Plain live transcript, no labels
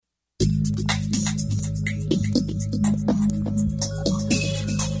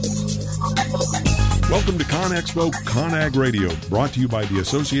Welcome to ConExpo ConAg Radio, brought to you by the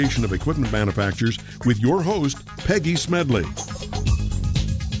Association of Equipment Manufacturers with your host, Peggy Smedley.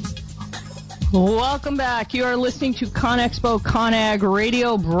 Welcome back. You are listening to ConExpo ConAg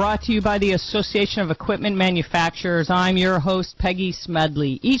Radio, brought to you by the Association of Equipment Manufacturers. I'm your host, Peggy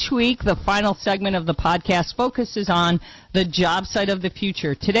Smedley. Each week, the final segment of the podcast focuses on the job site of the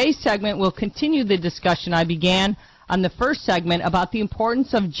future. Today's segment will continue the discussion I began on the first segment about the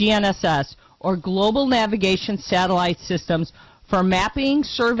importance of GNSS, or Global Navigation Satellite Systems, for mapping,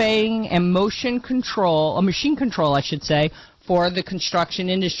 surveying, and machine control, for the construction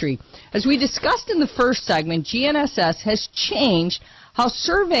industry. As we discussed in the first segment, GNSS has changed how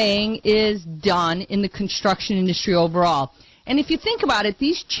surveying is done in the construction industry overall. And if you think about it,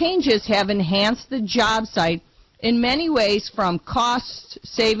 these changes have enhanced the job site in many ways, from cost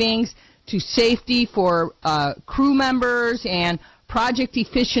savings to safety for crew members and project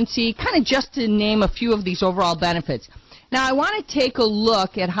efficiency, kind of just to name a few of these overall benefits. Now, I want to take a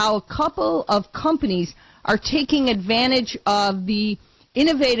look at how a couple of companies are taking advantage of the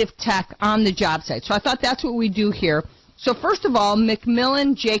innovative tech on the job site. So I thought that's what we do here. So first of all,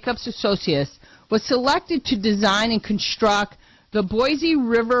 McMillan Jacobs Associates was selected to design and construct the Boise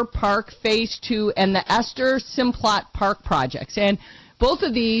River Park Phase 2 and the Esther Simplot Park projects. And both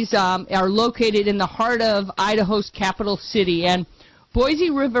of these are located in the heart of Idaho's capital city. And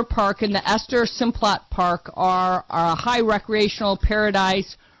Boise River Park and the Esther Simplot Park are a high recreational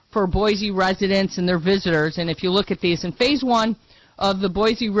paradise for Boise residents and their visitors. And if you look at these, in Phase 1 of the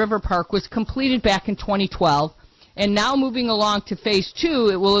Boise River Park was completed back in 2012. And now moving along to Phase 2,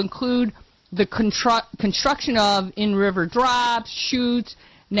 it will include the construction of in-river drops, chutes,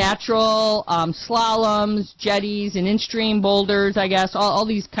 natural slaloms, jetties, and in-stream boulders, I guess, all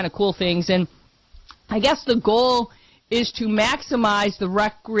these kind of cool things. And I guess the goal is to maximize the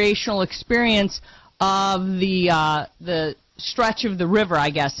recreational experience of the stretch of the river, I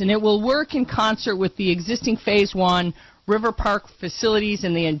guess. And it will work in concert with the existing Phase 1 river park facilities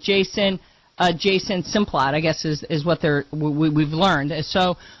and the adjacent Simplot, I guess, is what we've learned.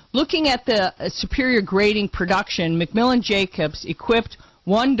 So looking at the superior grading production, McMillan Jacobs equipped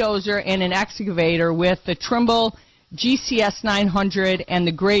one dozer and an excavator with the Trimble GCS 900 and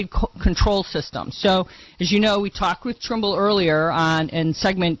the grade control system. So, as you know, we talked with Trimble earlier in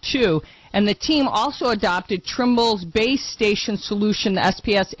segment 2, and the team also adopted Trimble's base station solution, the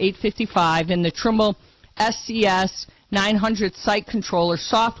SPS 855, and the Trimble SCS 900 site controller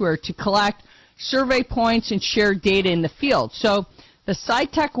software to collect survey points and share data in the field. So the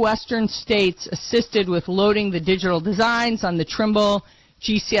SciTech Western States assisted with loading the digital designs on the Trimble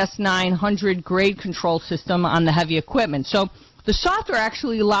GCS 900 grade control system on the heavy equipment. So the software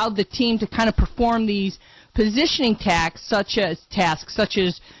actually allowed the team to kind of perform these positioning tasks such as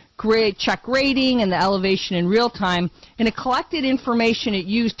check grading and the elevation in real time, and it collected information it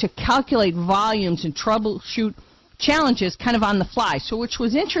used to calculate volumes and troubleshoot challenges kind of on the fly. So which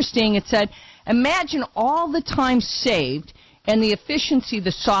was interesting, it said, imagine all the time saved and the efficiency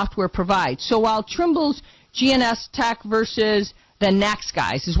the software provides. So while Trimble's GNS tech versus the next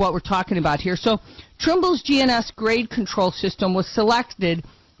guys is what we're talking about here. So Trimble's GNS grade control system was selected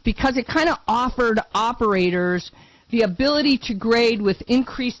because it kind of offered operators the ability to grade with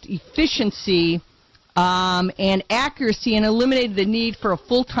increased efficiency and accuracy, and eliminated the need for a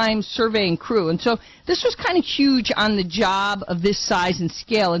full-time surveying crew. And so this was kind of huge on the job of this size and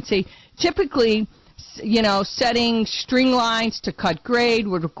scale. And say typically, you know, setting string lines to cut grade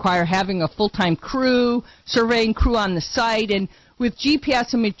would require having a full-time crew, surveying crew on the site. And with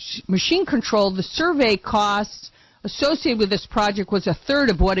GPS and machine control, the survey costs associated with this project was a third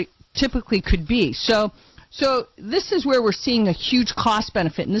of what it typically could be. So this is where we're seeing a huge cost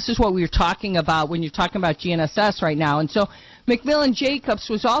benefit, and this is what we were talking about when you're talking about GNSS right now. And so McMillan Jacobs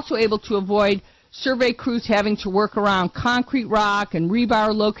was also able to avoid survey crews having to work around concrete rock and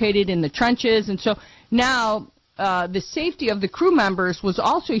rebar located in the trenches. And so now the safety of the crew members was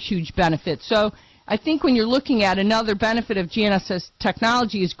also a huge benefit. So I think when you're looking at another benefit of GNSS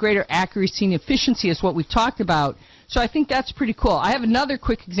technology is greater accuracy and efficiency is what we've talked about. So I think that's pretty cool. I have another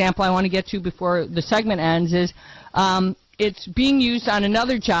quick example I want to get to before the segment ends is it's being used on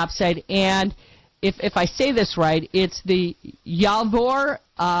another job site, and if I say this right, it's the Yavor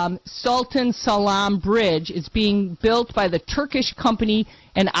Sultan Salam Bridge. It's being built by the Turkish company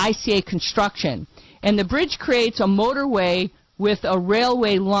and ICA Construction. And the bridge creates a motorway with a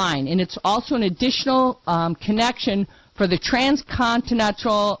railway line, and it's also an additional connection for the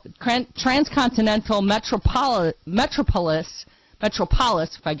transcontinental metropolis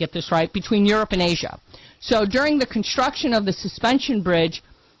Metropolis, if I get this right, between Europe and Asia. So during the construction of the suspension bridge,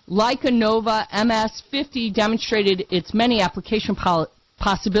 Leica Nova MS-50 demonstrated its many application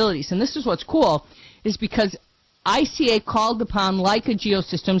possibilities. And this is what's cool, is because ICA called upon Leica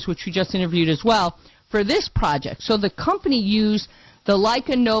Geosystems, which we just interviewed as well, for this project. So the company used the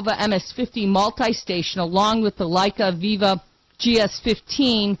Leica Nova MS-50 multi-station along with the Leica Viva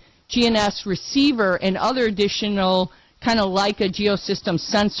GS-15 GNS receiver and other additional kind of Leica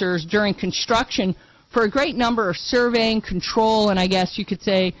Geosystems sensors during construction for a great number of surveying, control, and I guess you could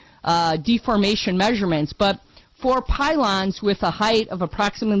say deformation measurements. But for pylons with a height of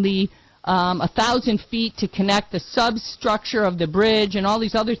approximately 1,000 feet to connect the substructure of the bridge and all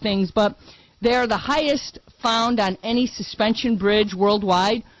these other things, but they're the highest found on any suspension bridge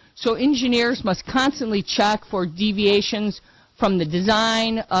worldwide, so engineers must constantly check for deviations from the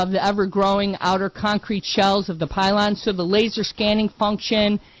design of the ever-growing outer concrete shells of the pylons. So the laser scanning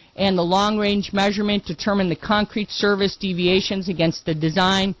function and the long-range measurement determine the concrete surface deviations against the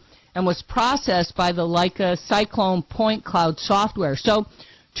design and was processed by the Leica Cyclone Point Cloud software. So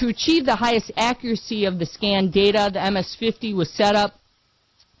to achieve the highest accuracy of the scanned data, the MS-50 was set up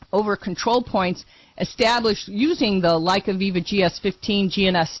over control points established using the Leica Viva GS-15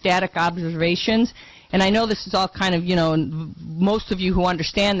 GNS static observations. And I know this is all kind of, most of you who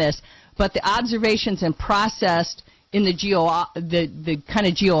understand this, but the observations and processed in the kind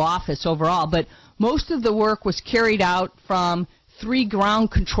of geo office overall. But most of the work was carried out from 3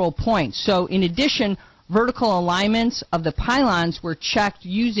 ground control points. So in addition, vertical alignments of the pylons were checked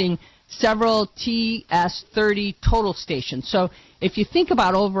using several TS-30 total stations. So if you think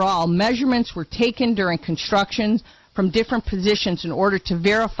about overall, measurements were taken during constructions from different positions in order to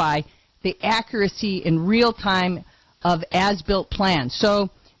verify the accuracy in real time of as-built plans. So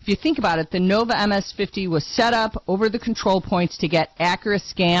if you think about it, the Nova MS-50 was set up over the control points to get accurate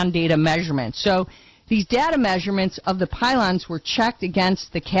scan data measurements. So these data measurements of the pylons were checked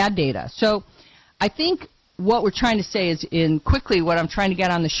against the CAD data. So I think what we're trying to say is, quickly what I'm trying to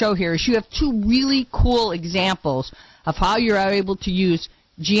get on the show here is you have 2 really cool examples of how you're able to use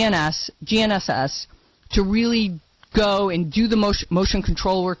GNSS to really go and do the motion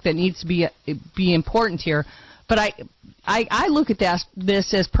control work that needs to be important here. But I look at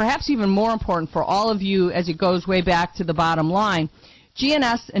this as perhaps even more important for all of you as it goes way back to the bottom line.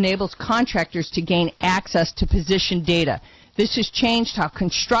 GNSS enables contractors to gain access to position data. This has changed how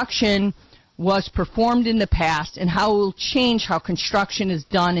construction was performed in the past and how it will change how construction is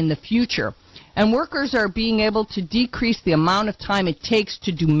done in the future. And workers are being able to decrease the amount of time it takes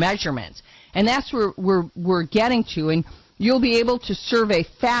to do measurements. And that's where we're getting to. And you'll be able to survey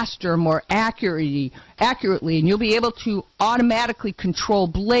faster, more accurately, and you'll be able to automatically control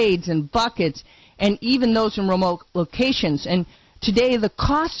blades and buckets and even those in remote locations. And today the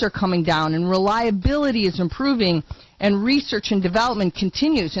costs are coming down and reliability is improving and research and development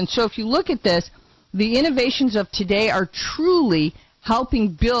continues. And so if you look at this, the innovations of today are truly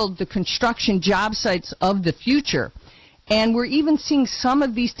helping build the construction job sites of the future. And we're even seeing some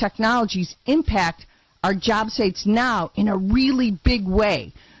of these technologies impact our job sites now in a really big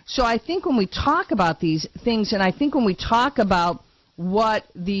way. So I think when we talk about these things, and I think when we talk about what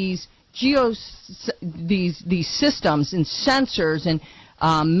these systems and sensors and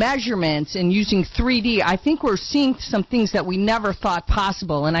measurements and using 3D, I think we're seeing some things that we never thought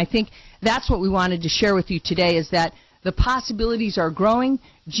possible. And I think that's what we wanted to share with you today, is that the possibilities are growing.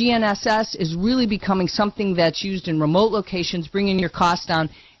 GNSS is really becoming something that's used in remote locations, bringing your costs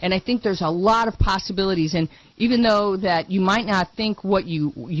down. And I think there's a lot of possibilities. And even though that you might not think what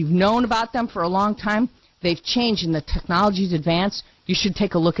you've known about them for a long time, they've changed and the technology's advanced. You should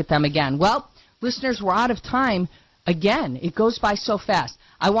take a look at them again. Well, listeners, we're out of time. Again, it goes by so fast.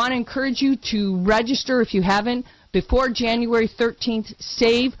 I want to encourage you to register if you haven't. Before January 13th,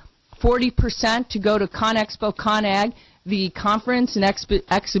 save 40% to go to ConExpo ConAg. The conference and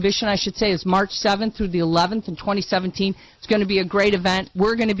exhibition, I should say, is March 7th through the 11th in 2017. It's going to be a great event.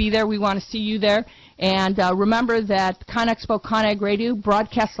 We're going to be there. We want to see you there. And remember that ConExpo ConAg Radio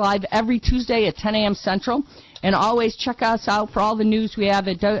broadcasts live every Tuesday at 10 a.m. Central. And always check us out for all the news we have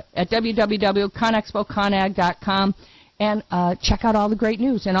at www.conexpoconag.com. And check out all the great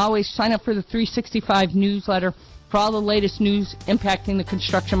news. And always sign up for the 365 newsletter for all the latest news impacting the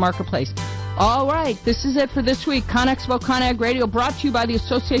construction marketplace. All right, this is it for this week. ConExpo ConAg Radio, brought to you by the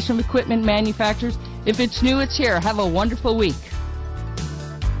Association of Equipment Manufacturers. If it's new, it's here. Have a wonderful week.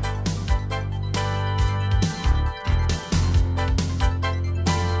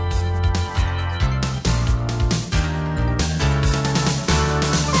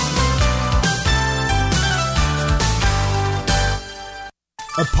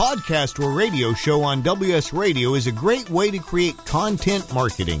 podcast or radio show on WS Radio is a great way to create content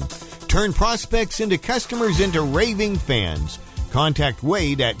marketing. Turn prospects into customers into raving fans. Contact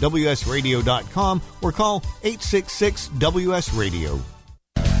Wade at WSRadio.com or call 866-WS-RADIO.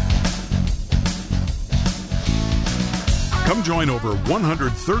 Come join over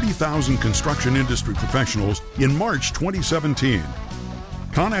 130,000 construction industry professionals in March 2017.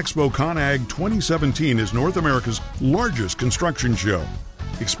 ConExpo ConAg 2017 is North America's largest construction show.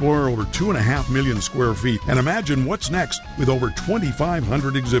 Explore over 2.5 million square feet and imagine what's next with over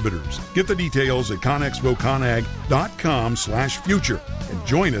 2,500 exhibitors. Get the details at ConExpoConAg.com/future and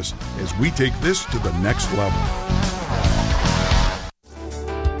join us as we take this to the next level.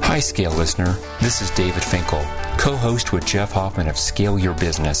 Hi, Scale listener. This is David Finkel, co-host with Jeff Hoffman of Scale Your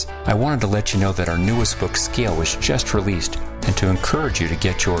Business. I wanted to let you know that our newest book, Scale, was just released and to encourage you to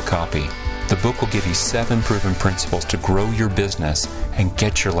get your copy. The book will give you 7 proven principles to grow your business and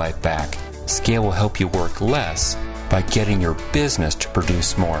get your life back. Scale will help you work less by getting your business to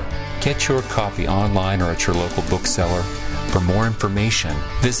produce more. Get your copy online or at your local bookseller. For more information,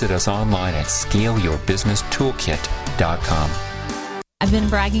 visit us online at scaleyourbusinesstoolkit.com. I've been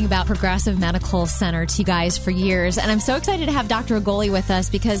bragging about Progressive Medical Center to you guys for years, and I'm so excited to have Dr. Agoli with us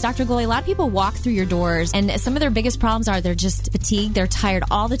because, Dr. Agoli, a lot of people walk through your doors, and some of their biggest problems are they're just fatigued, they're tired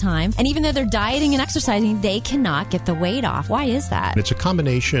all the time, and even though they're dieting and exercising, they cannot get the weight off. Why is that? It's a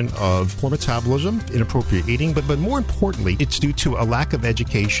combination of poor metabolism, inappropriate eating, but more importantly, it's due to a lack of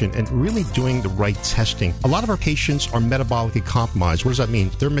education and really doing the right testing. A lot of our patients are metabolically compromised. What does that mean?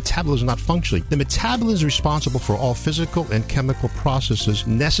 Their metabolism is not functioning. The metabolism is responsible for all physical and chemical processes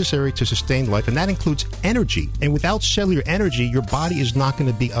necessary to sustain life, and that includes energy. And without cellular energy, your body is not going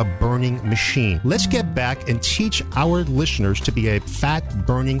to be a burning machine. Let's get back and teach our listeners to be a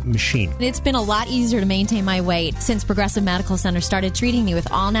fat-burning machine. It's been a lot easier to maintain my weight since Progressive Medical Center started treating me with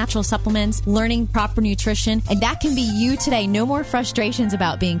all-natural supplements, learning proper nutrition, and that can be you today. No more frustrations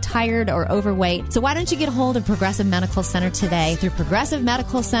about being tired or overweight. So why don't you get a hold of Progressive Medical Center today through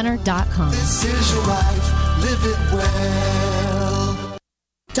ProgressiveMedicalCenter.com. This is your life. Live it well.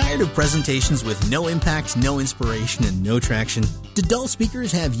 Tired of presentations with no impact, no inspiration, and no traction? Do dull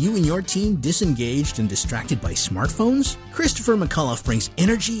speakers have you and your team disengaged and distracted by smartphones? Christopher McAuliffe brings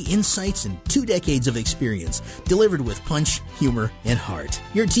energy, insights, and 2 decades of experience, delivered with punch, humor, and heart.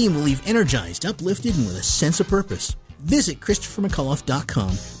 Your team will leave energized, uplifted, and with a sense of purpose. Visit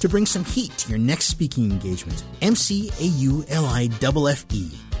ChristopherMcAuliffe.com to bring some heat to your next speaking engagement. McAuliffe.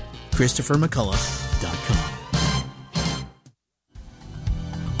 ChristopherMcAuliffe.com.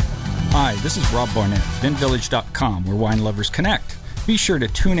 Hi, this is Rob Barnett, VinVillage.com, where wine lovers connect. Be sure to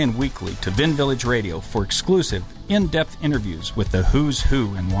tune in weekly to Vin Village Radio for exclusive, in-depth interviews with the who's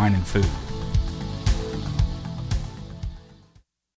who in wine and food.